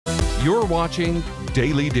You're watching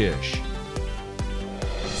Daily Dish.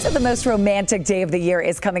 So the most romantic day of the year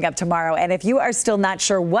is coming up tomorrow. And if you are still not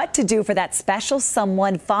sure what to do for that special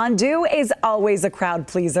someone, fondue is always a crowd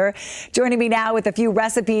pleaser. Joining me now with a few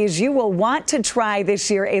recipes you will want to try this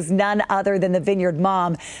year is none other than the Vineyard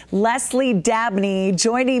Mom, Leslie Dabney,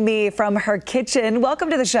 joining me from her kitchen. Welcome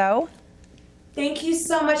to the show. Thank you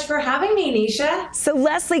so much for having me, Nisha. So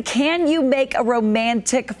Leslie, can you make a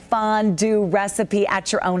romantic fondue recipe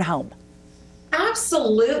at your own home?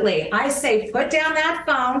 Absolutely. I say put down that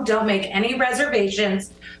phone. Don't make any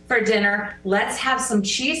reservations for dinner. Let's have some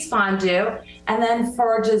cheese fondue. And then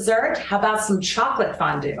for dessert, how about some chocolate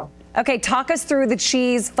fondue? Okay, talk us through the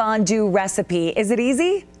cheese fondue recipe. Is it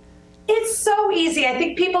easy? It's so easy. I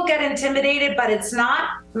think people get intimidated, but it's not.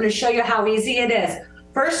 I'm going to show you how easy it is.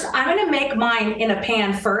 First, I'm going to make mine in a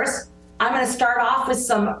pan first. I'm going to start off with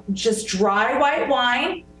some just dry white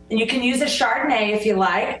wine, and you can use a Chardonnay if you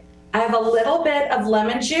like. I have a little bit of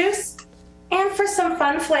lemon juice, and for some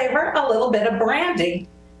fun flavor, a little bit of brandy.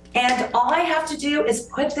 And all I have to do is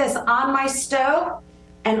put this on my stove,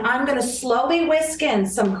 and I'm going to slowly whisk in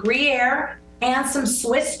some Gruyere and some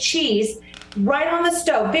Swiss cheese right on the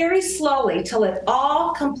stove, very slowly till it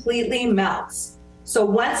all completely melts. So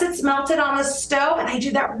once it's melted on the stove, and I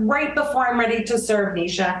do that right before I'm ready to serve,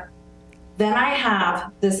 Nisha, then I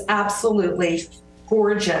have this absolutely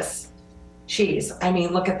gorgeous cheese. I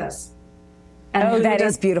mean, look at this. And oh, that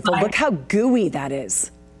is beautiful. Look how gooey that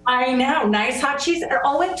is. I know. Nice hot cheese. It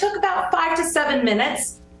only took about 5 to 7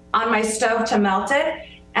 minutes on my stove to melt it.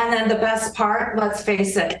 And then the best part, let's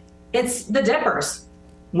face it, it's the dippers.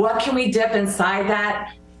 What can we dip inside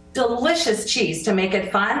that delicious cheese to make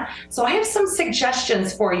it fun? So I have some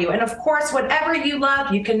suggestions for you. And of course, whatever you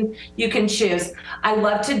love, you can choose. I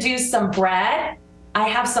love to do some bread. I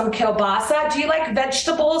have some kielbasa. Do you like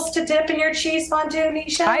vegetables to dip in your cheese fondue,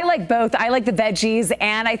 Nisha? I like both. I like the veggies,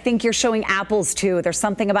 and I think you're showing apples too. There's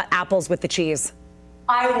something about apples with the cheese.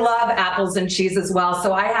 I love apples and cheese as well.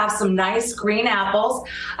 So I have some nice green apples.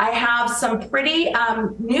 I have some pretty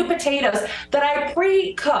new potatoes that I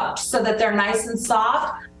pre-cooked so that they're nice and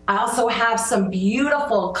soft. I also have some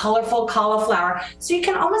beautiful, colorful cauliflower, so you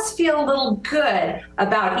can almost feel a little good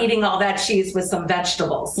about eating all that cheese with some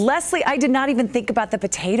vegetables. Leslie, I did not even think about the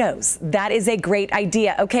potatoes. That is a great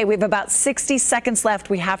idea. Okay, we have about 60 seconds left.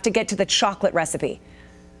 We have to get to the chocolate recipe.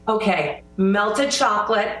 Okay, melted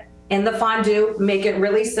chocolate in the fondue. Make it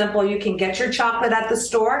really simple. You can get your chocolate at the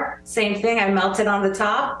store. Same thing, I melt it on the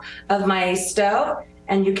top of my stove,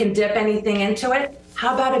 and you can dip anything into it.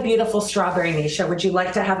 How about a beautiful strawberry, Nisha? Would you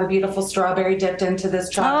like to have a beautiful strawberry dipped into this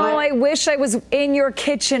chocolate? Oh, I wish I was in your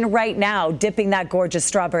kitchen right now dipping that gorgeous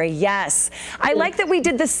strawberry. Yes. I like that we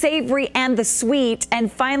did the savory and the sweet,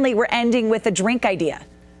 and finally we're ending with a drink idea.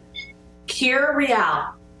 Cure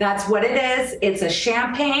Real. That's what it is. It's a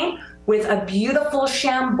champagne with a beautiful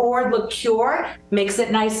Chambord liqueur. Makes it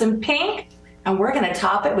nice and pink. And we're going to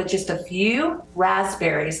top it with just a few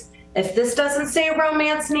raspberries. If this doesn't say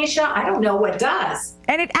romance, Nisha, I don't know what does.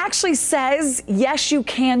 And it actually says, yes, you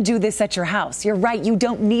can do this at your house. You're right. You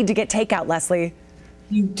don't need to get takeout, Leslie.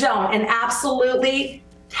 You don't. And absolutely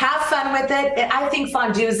have fun with it. I think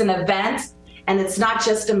fondue is an event, and it's not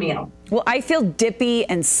just a meal. Well, I feel dippy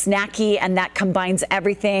and snacky, and that combines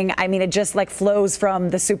everything. I mean, it just like flows from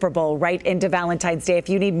the Super Bowl right into Valentine's Day. If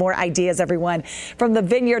you need more ideas, everyone, from the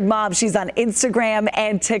Vineyard Mom, she's on Instagram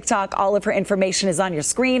and TikTok. All of her information is on your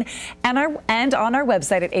screen and on our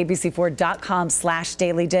website at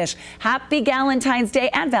abc4.com/dailydish. Happy Valentine's Day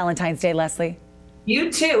and Valentine's Day, Leslie.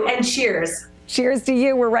 You too, and cheers. Cheers to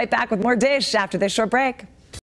you. We're right back with more Dish after this short break.